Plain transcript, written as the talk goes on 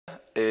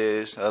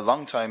is a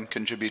long-time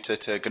contributor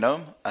to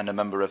GNOME and a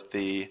member of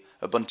the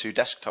Ubuntu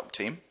desktop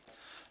team.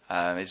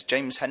 Is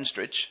James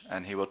Henstridge,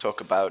 and he will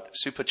talk about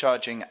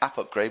supercharging app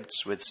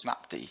upgrades with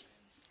Snapd.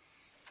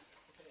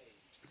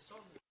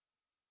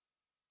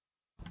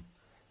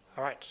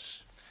 All right.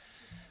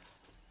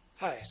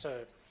 Hi. So,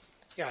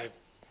 yeah,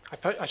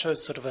 I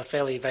chose sort of a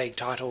fairly vague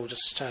title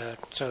just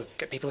to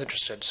get people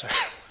interested. So,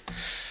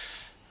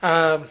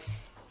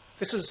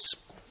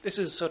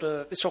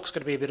 this talk's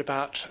going to be a bit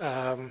about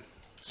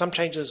some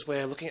changes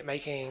we're looking at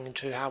making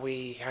to how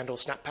we handle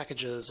snap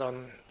packages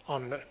on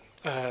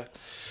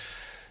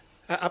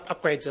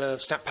upgrades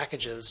of snap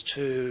packages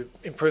to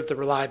improve the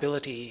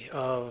reliability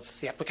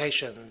of the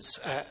applications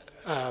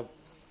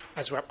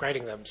as we're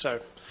upgrading them.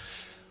 So,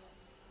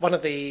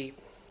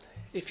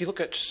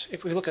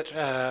 if we look at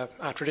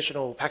our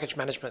traditional package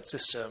management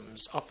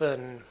systems,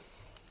 often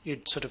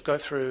you'd sort of go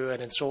through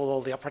and install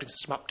all the operating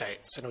system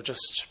updates, and it'll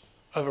just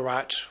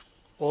overwrite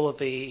all of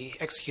the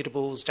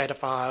executables, data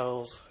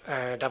files,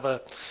 and other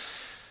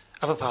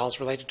files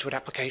related to an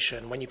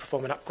application when you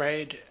perform an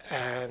upgrade.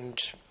 And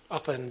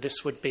often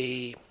this would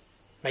be,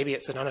 maybe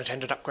it's an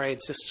unattended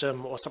upgrade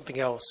system or something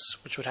else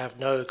which would have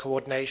no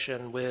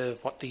coordination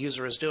with what the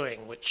user is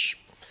doing, which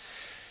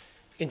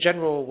in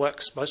general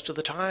works most of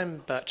the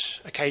time,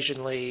 but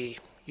occasionally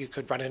you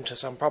could run into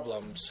some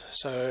problems.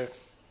 So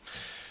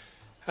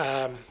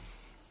I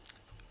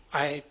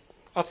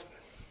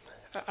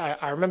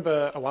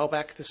remember a while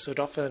back this would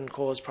often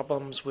cause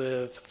problems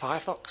with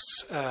Firefox.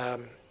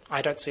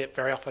 I don't see it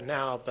very often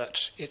now,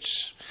 but it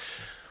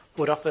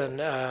would often,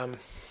 so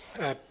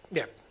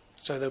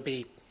there'll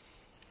be,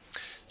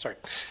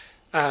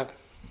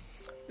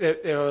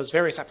 there was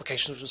various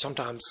applications which would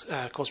sometimes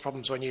cause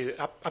problems when you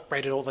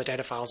upgraded all the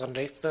data files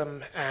underneath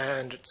them,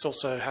 and it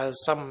also has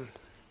some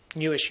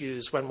new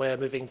issues when we're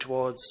moving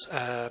towards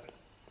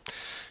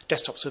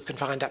desktops with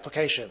confined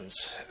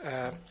applications.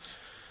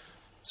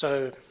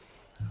 So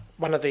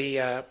one of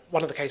the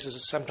cases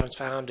that's sometimes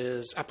found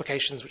is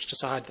applications which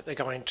decide that they're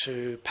going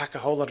to pack a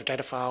whole lot of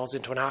data files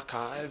into an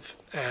archive,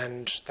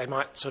 and they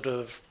might sort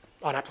of,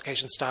 on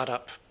application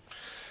startup,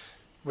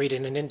 read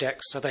in an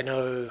index so they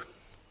know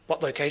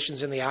what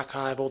locations in the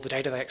archive, all the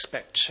data they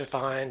expect to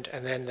find,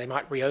 and then they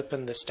might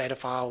reopen this data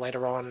file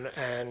later on,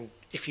 and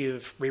if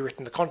you've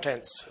rewritten the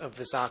contents of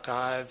this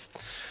archive,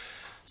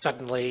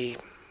 suddenly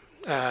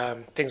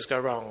things go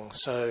wrong.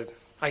 So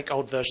I think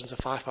old versions of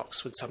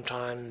Firefox would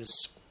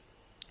sometimes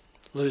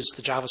lose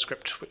the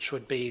JavaScript, which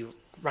would be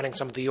running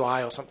some of the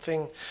UI or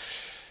something.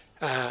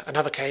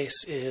 Another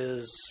case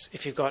is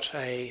if you've got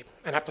an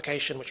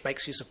application which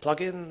makes use of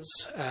plugins.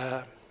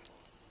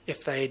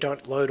 If they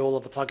don't load all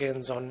of the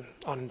plugins on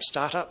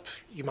startup,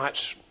 you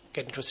might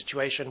get into a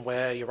situation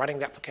where you're running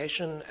the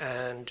application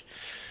and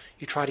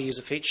you try to use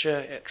a feature,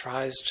 it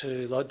tries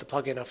to load the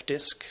plugin off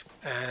disk,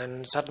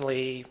 and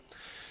suddenly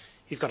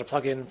you've got a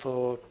plugin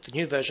for the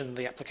new version of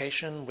the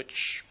application,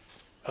 which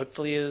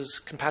hopefully is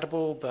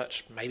compatible,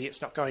 but maybe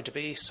it's not going to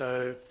be.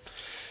 So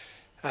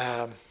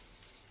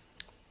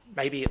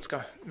maybe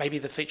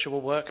the feature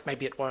will work,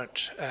 maybe it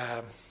won't.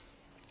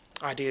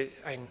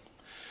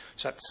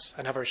 So that's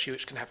another issue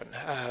which can happen.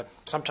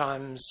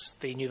 Sometimes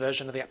the new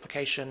version of the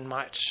application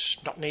might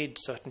not need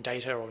certain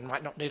data or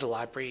might not need a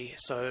library,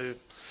 so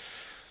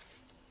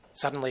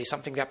suddenly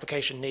something the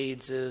application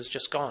needs is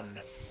just gone.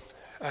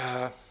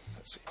 Let's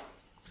see.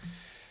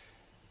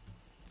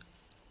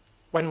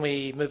 When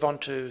we move on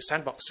to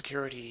sandbox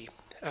security,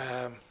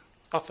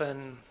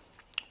 often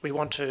we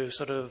want to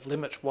sort of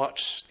limit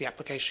what the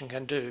application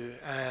can do,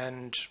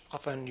 and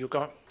often you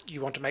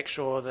want to make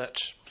sure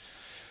that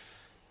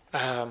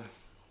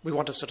we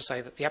want to sort of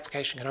say that the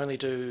application can only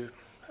do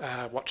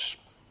what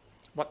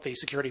the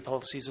security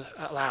policies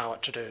allow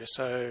it to do.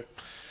 So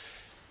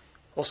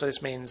also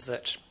this means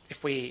that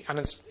if you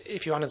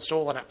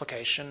uninstall an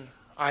application,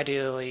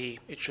 ideally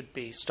it should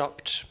be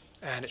stopped,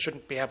 and it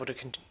shouldn't be able to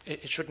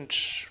it shouldn't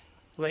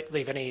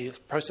leave any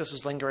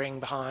processes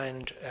lingering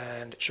behind,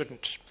 and it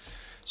shouldn't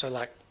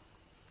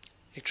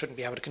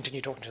be able to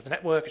continue talking to the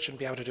network, it shouldn't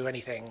be able to do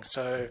anything.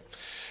 So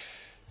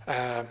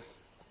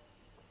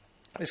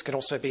this can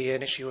also be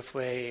an issue if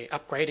we're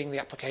upgrading the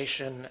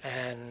application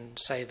and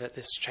say that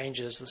this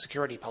changes the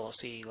security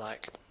policy,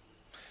 like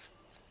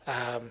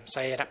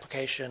say an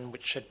application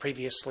which had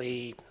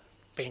previously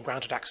been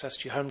granted access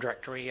to your home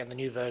directory, and the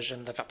new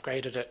version they've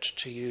upgraded it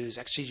to use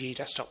XGG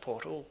desktop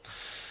portal,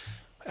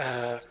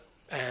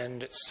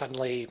 and it's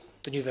suddenly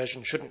the new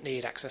version shouldn't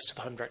need access to the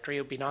home directory.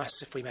 It would be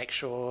nice if we make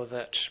sure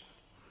that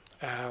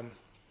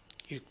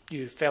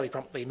you fairly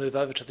promptly move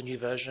over to the new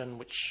version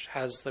which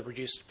has the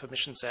reduced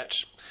permission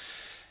set,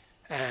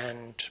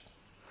 and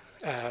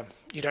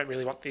you don't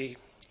really want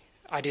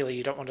ideally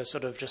you don't want to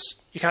sort of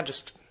you can't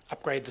just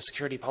upgrade the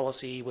security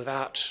policy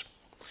without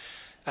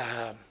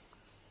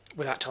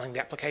telling the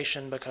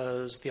application,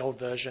 because the old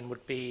version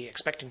would be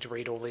expecting to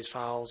read all these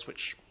files,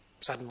 which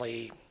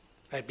suddenly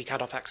they'd be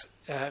cut off.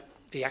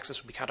 The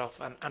access would be cut off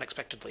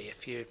unexpectedly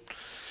if you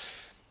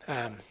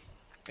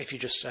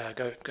just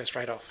go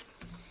straight off.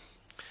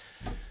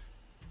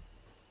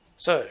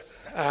 So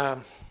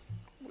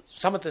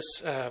some of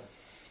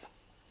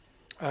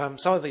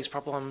these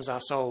problems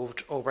are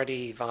solved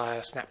already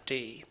via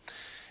snapd,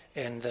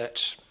 in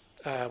that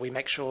we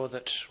make sure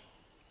that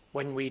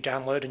when we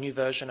download a new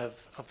version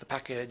of the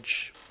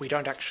package, we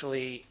don't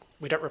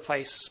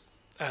replace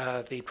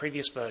the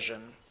previous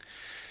version.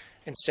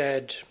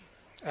 Instead,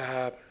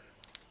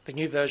 the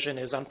new version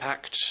is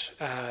unpacked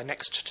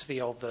next to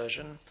the old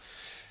version,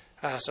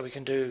 so we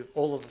can do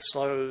all of the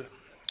slow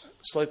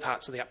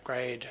parts of the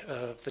upgrade,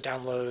 of the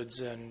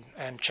downloads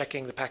and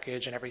checking the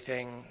package and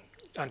everything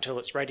until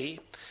it's ready.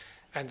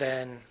 And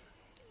then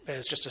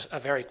there's just a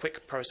very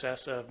quick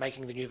process of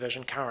making the new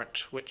version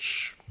current,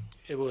 which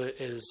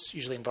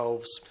usually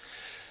involves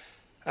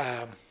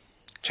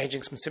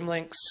changing some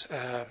symlinks,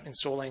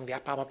 installing the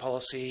AppArmor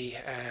policy,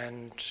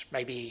 and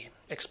maybe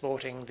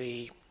updating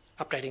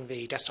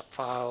the desktop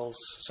files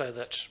so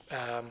that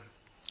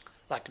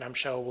like GNOME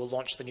Shell will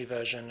launch the new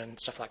version and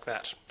stuff like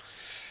that.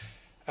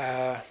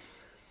 Let's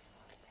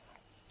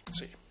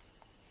see.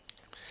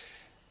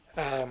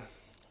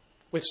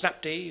 With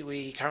snapd,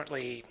 we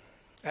currently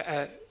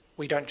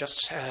we don't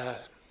just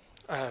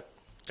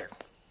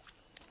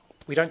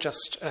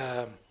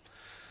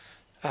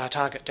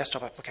target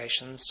desktop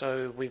applications.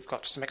 So we've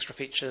got some extra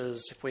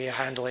features if we are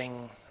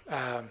handling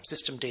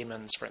system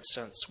daemons, for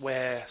instance,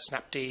 where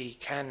snapd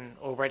can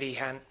already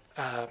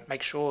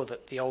make sure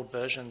that the old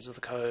versions of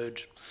the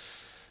code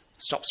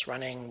stops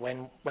running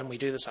when we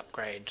do this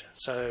upgrade.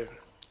 So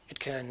it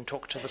can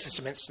talk to the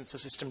system instance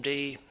of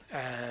systemd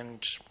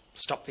and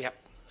stop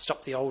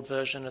the old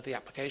version of the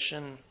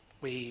application.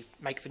 We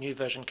make the new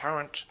version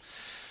current,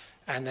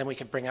 and then we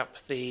can bring up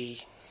the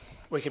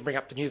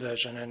new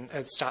version and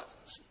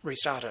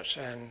restart it.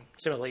 And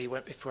similarly,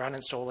 if we're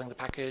uninstalling the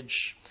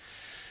package,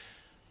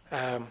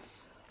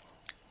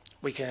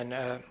 we can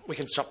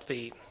just stop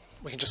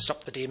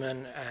the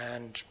daemon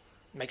and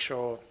make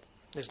sure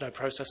there's no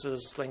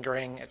processes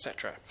lingering,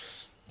 etc.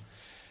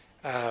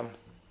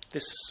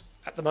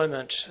 At the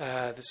moment,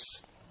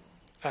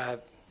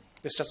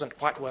 this doesn't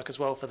quite work as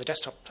well for the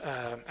desktop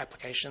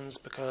applications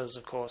because,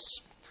 of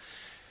course,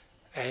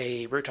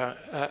 a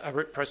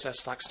root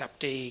process like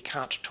snapd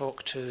can't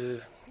talk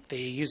to the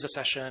user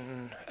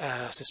session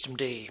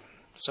systemd.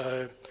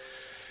 So,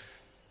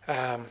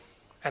 and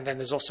then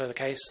there's also the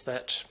case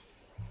that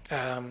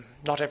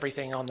not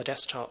everything on the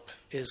desktop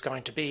is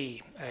going to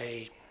be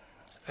a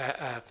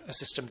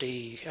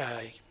systemd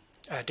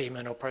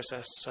daemon or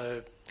process.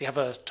 So the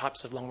other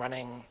types of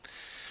long-running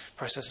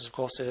processes, of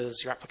course,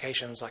 is your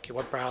applications like your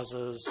web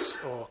browsers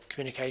or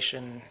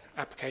communication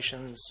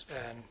applications,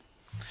 and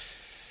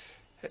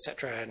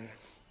etc. And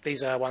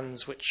these are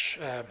ones which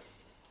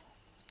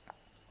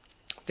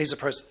these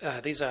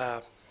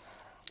are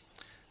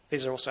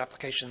also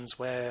applications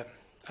where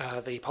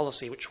the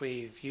policy which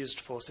we've used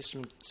for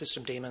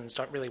system daemons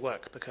don't really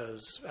work,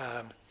 because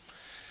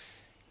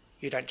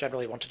you don't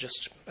generally want to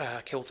just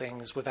kill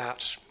things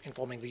without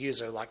informing the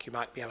user, like you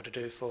might be able to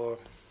do for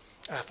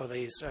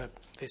these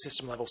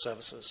system level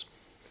services.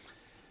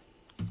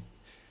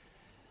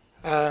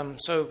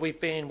 So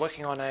we've been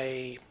working on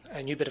a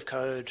new bit of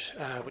code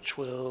which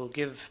will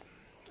give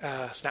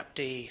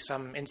snapd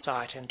some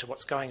insight into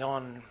what's going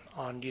on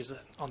the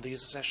user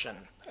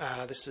session.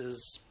 This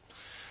is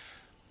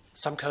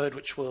some code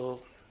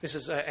this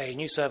is a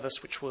new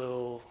service which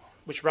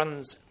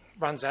runs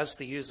as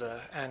the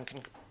user and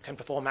can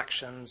perform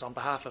actions on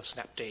behalf of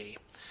snapd.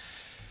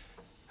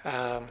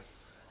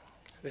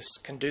 This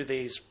can do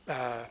these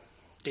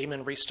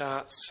daemon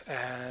restarts,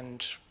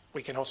 and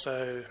we can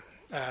also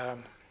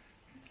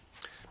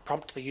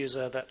prompt the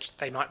user that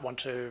they might want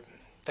to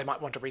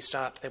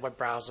restart their web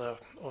browser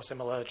or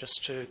similar,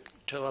 just to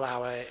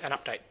allow an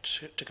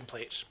update to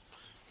complete.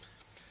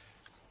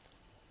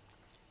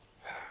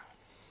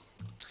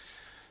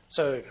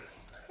 So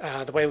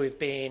the way we've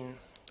been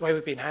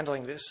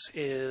handling this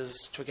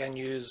is to again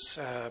use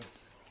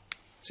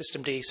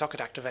systemd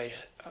socket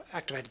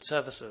activated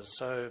services.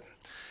 So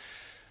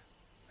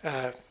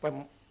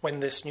when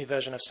this new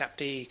version of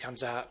snapd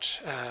comes out,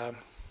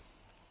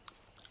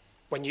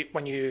 when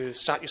you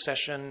start your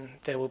session,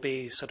 there will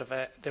be a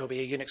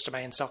Unix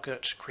domain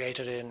socket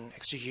created in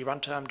XGG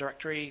runtime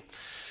directory,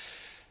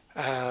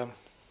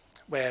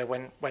 where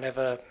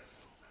whenever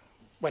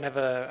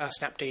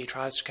snapd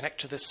tries to connect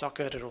to this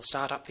socket, it will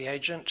start up the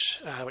agent,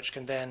 which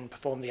can then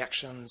perform the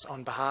actions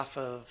on behalf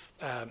of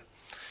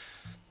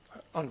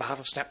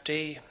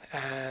snapd,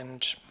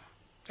 and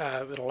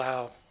it will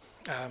allow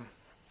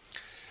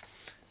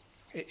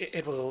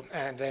it will,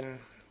 and then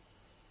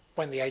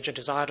when the agent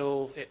is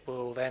idle, it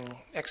will then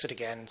exit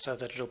again, so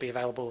that it'll be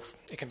available.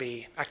 It can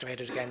be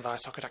activated again via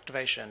socket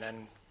activation.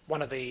 And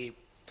one of the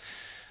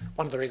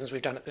reasons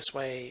we've done it this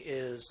way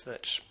is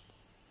that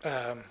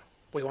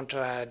we want to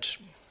add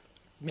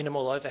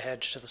minimal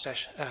overhead to the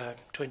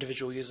to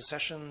individual user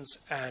sessions,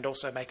 and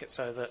also make it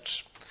so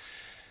that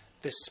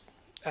this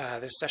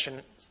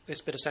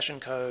bit of session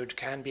code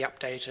can be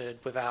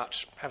updated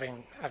without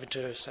having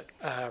to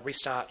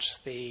restart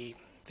the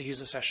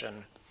user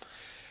session.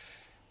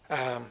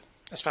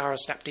 As far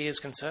as snapd is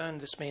concerned,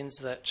 this means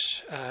that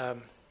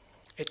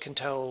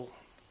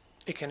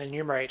it can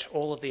enumerate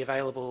all of the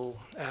available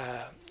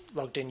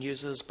logged in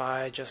users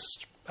by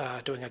just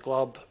doing a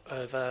glob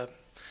over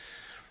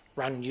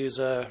run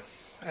user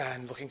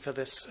and looking for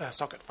this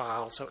socket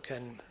file, so it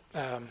can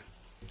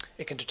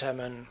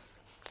determine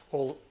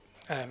all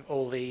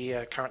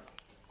the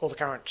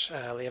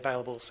currently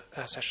available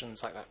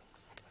sessions like that.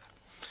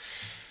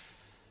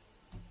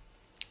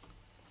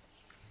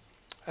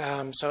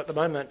 So at the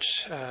moment,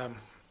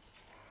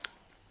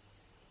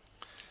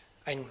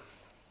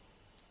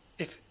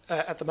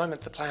 at the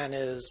moment the plan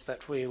is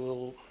that we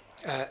will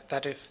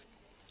that if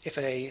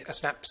a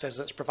snap says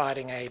it's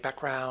providing a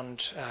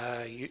background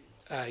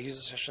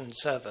user session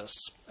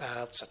service,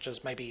 such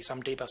as maybe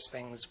some dbus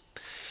things,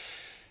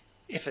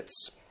 if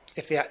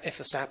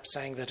the snap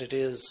saying that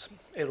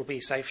it'll be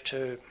safe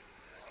to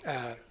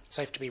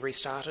be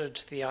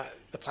restarted,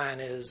 the plan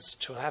is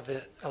to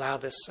allow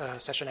this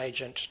session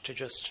agent to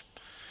just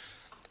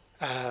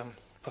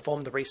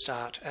perform the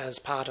restart as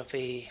part of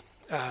the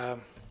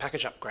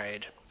package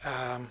upgrade.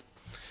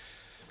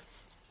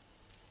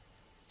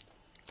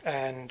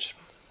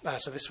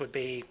 So this would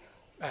be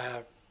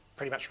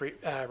pretty much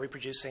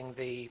reproducing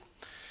the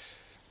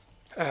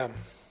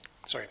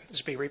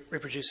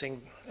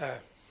reproducing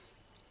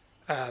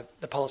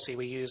the policy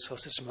we use for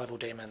system level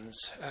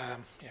daemons.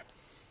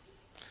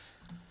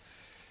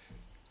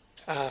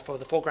 For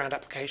the foreground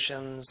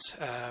applications,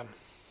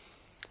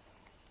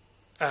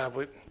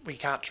 we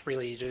can't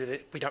really do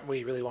that. We don't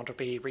really want to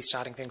be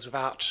restarting things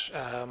without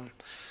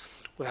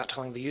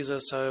telling the user.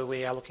 So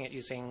we are looking at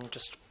using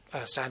just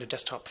standard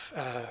desktop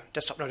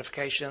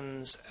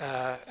notifications,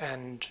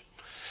 and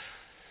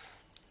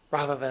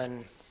rather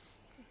than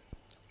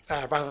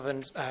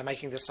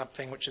making this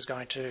something which is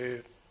going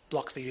to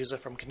block the user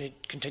from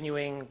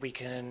continuing, we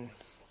can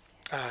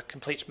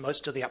complete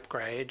most of the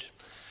upgrade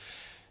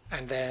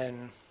and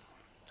then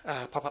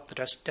pop up the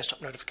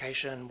desktop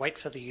notification, wait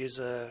for the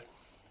user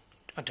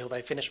until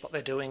they finish what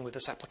they're doing with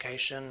this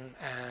application,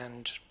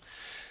 and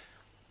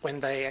when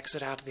they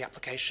exit out of the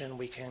application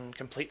we can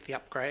complete the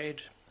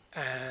upgrade,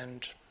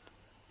 and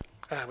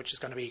which is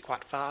going to be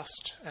quite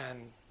fast,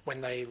 and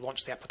when they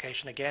launch the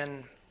application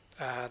again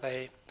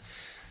they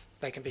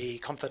can be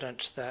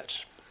confident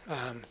that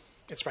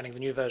it's running the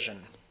new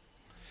version.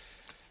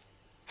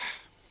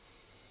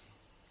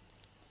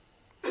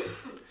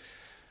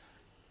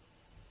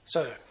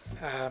 So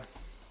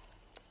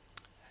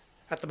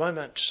at the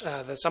moment,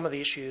 there's some of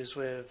the issues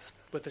with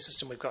the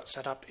system we've got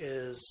set up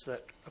is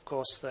that, of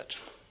course, that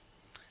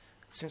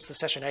since the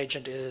session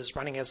agent is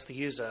running as the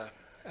user,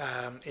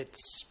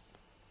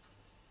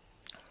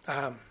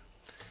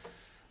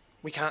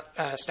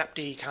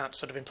 snapd can't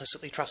sort of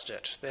implicitly trust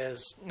it.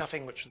 There's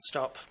nothing which would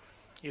stop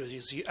you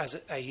as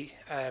a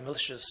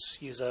malicious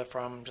user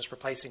from just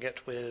replacing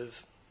it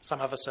with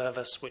some other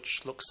service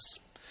which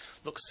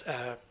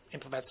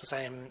implements the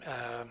same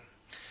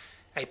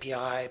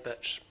API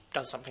but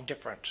does something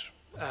different.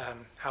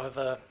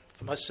 However,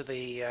 for most of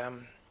the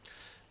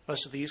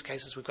use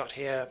cases we've got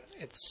here,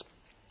 it's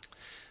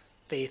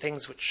the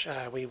things which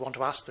we want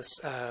to ask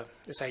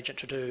this agent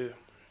to do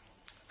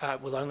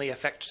will only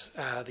affect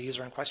the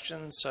user in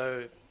question.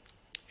 So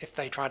if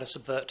they try to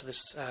subvert to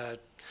this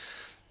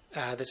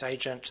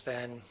agent,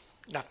 then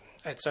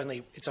it's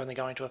only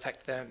going to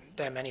affect them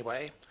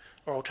anyway.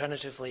 Or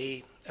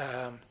alternatively,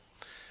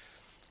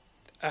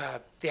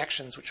 the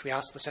actions which we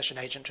ask the session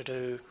agent to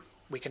do,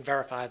 we can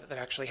verify that they've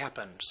actually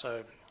happened.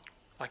 So,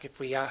 like if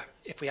we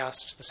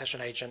asked the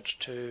session agent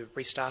to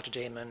restart a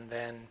daemon,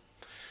 then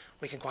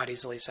we can quite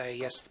easily say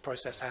yes, the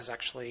process has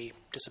actually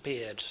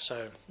disappeared.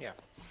 So yeah.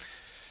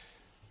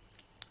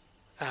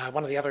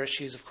 One of the other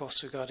issues, of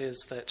course, we've got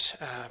is that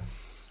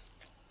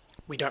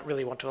we don't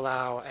really want to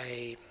allow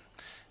a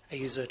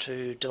user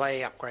to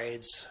delay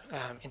upgrades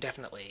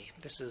indefinitely.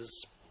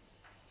 This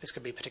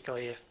could be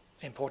particularly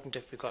important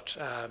if we've got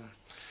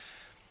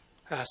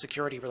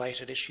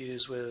security-related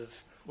issues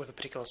with a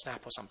particular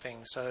snap or something.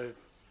 So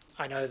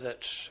I know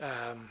that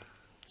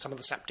some of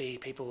the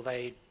snapd people,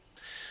 we're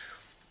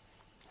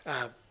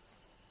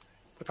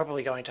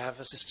probably going to have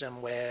a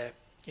system where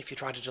if you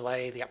try to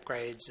delay the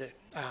upgrades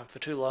for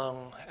too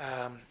long,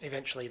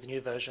 eventually the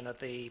new version of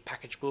the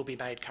package will be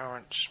made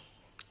current,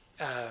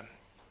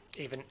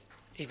 even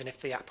if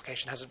the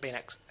application hasn't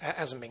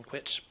been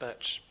quit.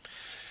 But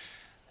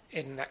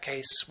in that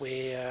case,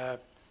 we're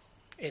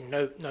in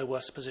no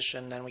worse a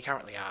position than we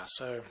currently are.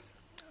 So,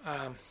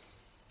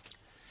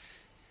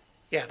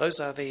 yeah, those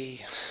are the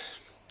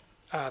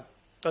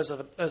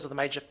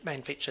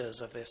main features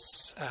of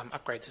this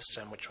upgrade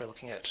system which we're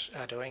looking at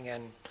doing,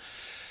 and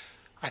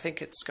I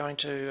think it's going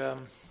to.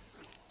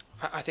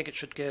 I think it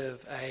should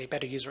give a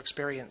better user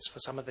experience for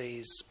some of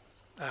these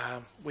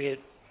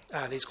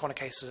these corner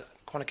cases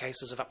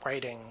of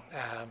upgrading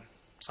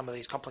some of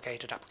these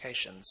complicated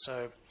applications.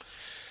 So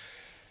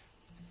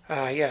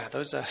yeah,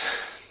 those are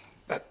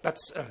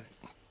that's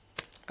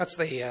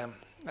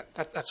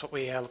what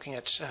we are looking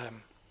at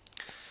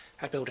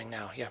building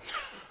now. Yeah,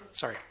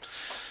 sorry.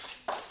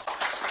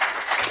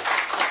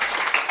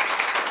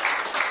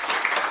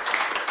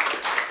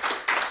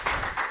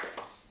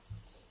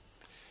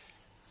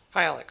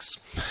 Hi, Alex.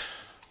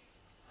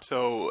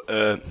 So,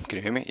 can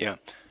you hear me? Yeah.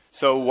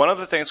 So one of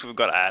the things we've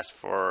got asked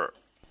for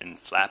in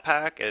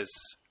Flatpak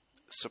is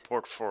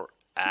support for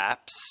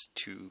apps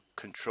to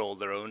control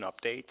their own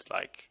updates,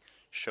 like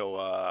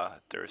show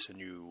there's a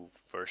new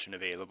version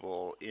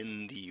available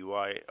in the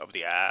UI of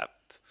the app,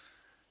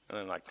 and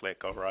then like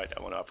click, all right,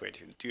 I want to upgrade.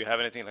 Do you have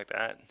anything like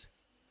that?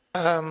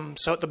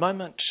 So at the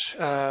moment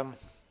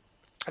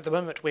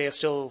we're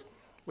still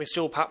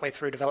partway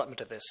through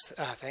development of this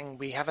thing.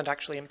 We haven't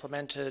actually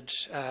implemented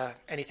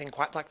anything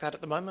quite like that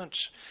at the moment.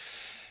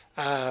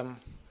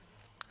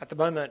 At the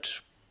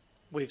moment,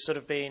 we've sort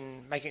of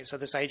been making it so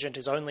this agent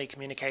is only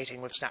communicating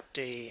with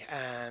Snapd,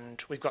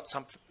 and we've got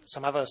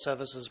some other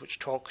services which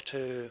talk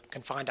to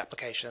confined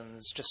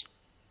applications, just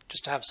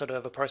to have sort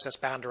of a process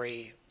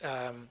boundary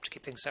to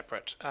keep things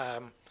separate.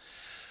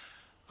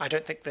 I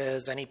don't think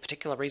there's any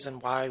particular reason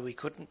why we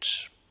couldn't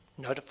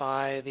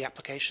notify the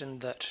application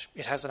that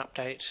it has an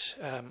update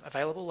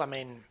available. I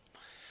mean,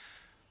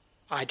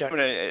 I don't.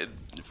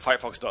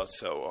 Firefox does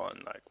so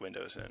on like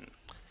Windows, and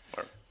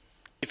or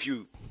if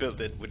you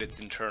build it with its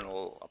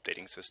internal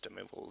updating system,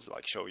 it will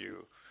like show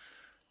you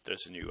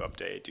there's a new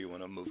update. Do you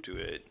want to move to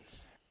it?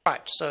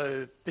 Right.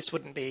 So this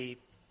wouldn't be.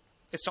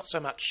 It's not so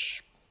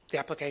much the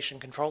application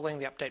controlling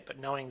the update, but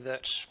knowing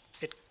that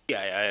it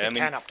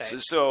can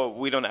update. So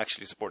we don't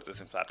actually support this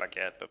in Flatpak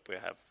yet, but we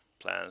have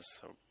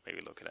plans, or maybe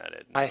looking at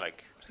it. And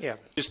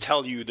just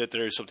tell you that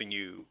there is something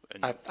new.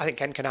 And I think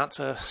Ken can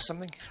answer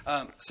something.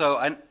 So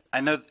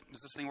I know,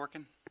 is this thing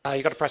working?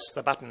 You got to press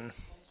the button.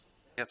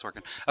 Yeah, it's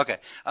working. Okay.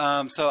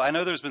 So I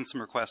know there's been some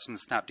requests from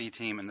the Snapd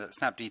team, and the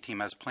Snapd team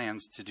has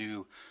plans to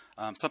do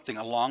something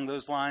along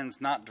those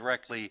lines, not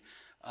directly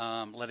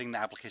letting the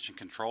application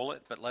control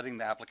it, but letting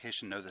the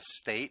application know the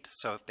state.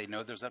 So if they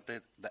know there's an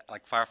update,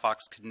 like Firefox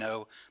could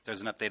know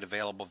there's an update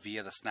available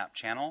via the Snap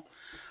channel.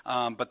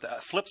 But the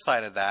flip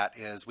side of that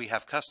is we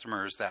have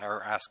customers that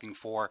are asking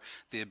for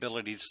the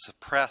ability to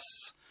suppress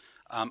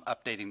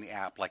updating the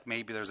app. Like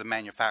maybe there's a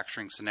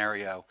manufacturing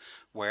scenario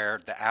where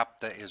the app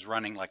that is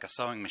running like a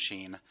sewing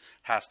machine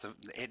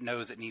it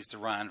knows it needs to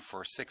run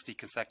for 60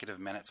 consecutive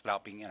minutes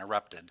without being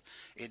interrupted.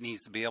 It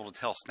needs to be able to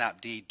tell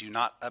Snapd, do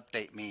not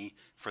update me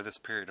for this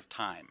period of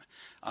time.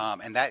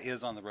 And that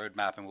is on the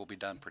roadmap and will be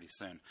done pretty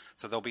soon.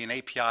 So there'll be an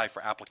API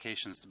for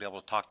applications to be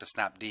able to talk to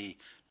Snapd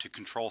to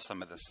control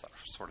some of this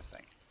sort of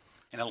thing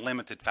in a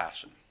limited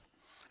fashion.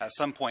 At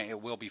some point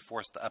it will be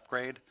forced to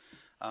upgrade,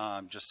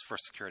 just for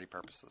security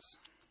purposes.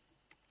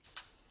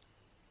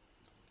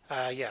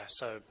 Yeah,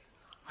 so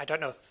I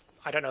don't know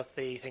if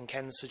the thing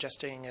Ken's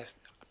suggesting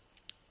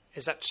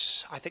is that.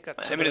 I think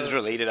that's. I mean, it's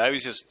related. I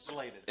was just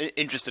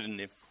interested in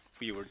if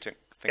we were thinking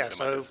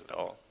about this at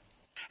all.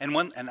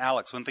 And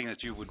Alex, one thing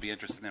that you would be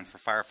interested in for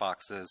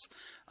Firefox is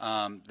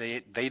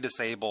they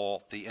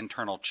disable the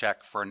internal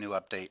check for a new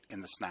update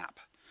in the Snap.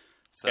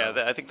 So,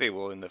 yeah, I think they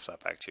will in the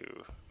Flatpak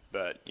too,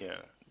 but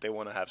they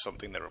want to have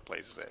something that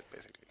replaces it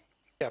basically.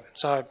 Yeah,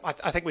 so I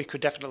think we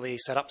could definitely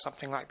set up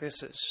something like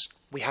this. It's just,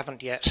 we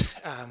haven't yet.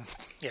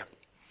 Yeah.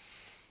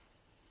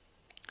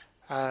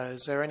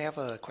 Is there any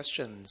other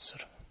questions?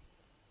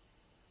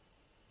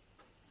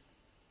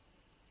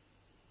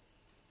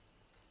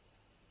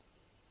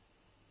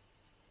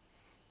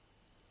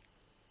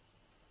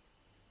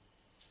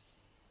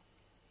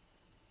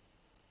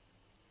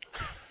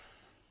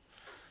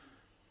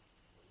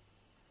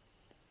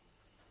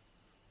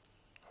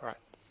 All right.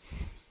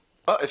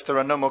 Well, if there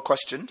are no more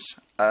questions,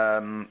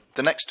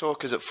 the next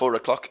talk is at 4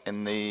 o'clock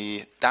in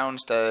the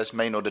downstairs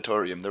main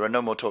auditorium. There are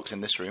no more talks in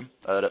this room.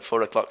 At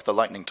 4 o'clock, the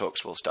lightning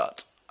talks will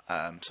start.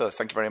 So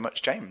thank you very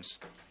much, James.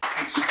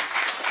 Thanks.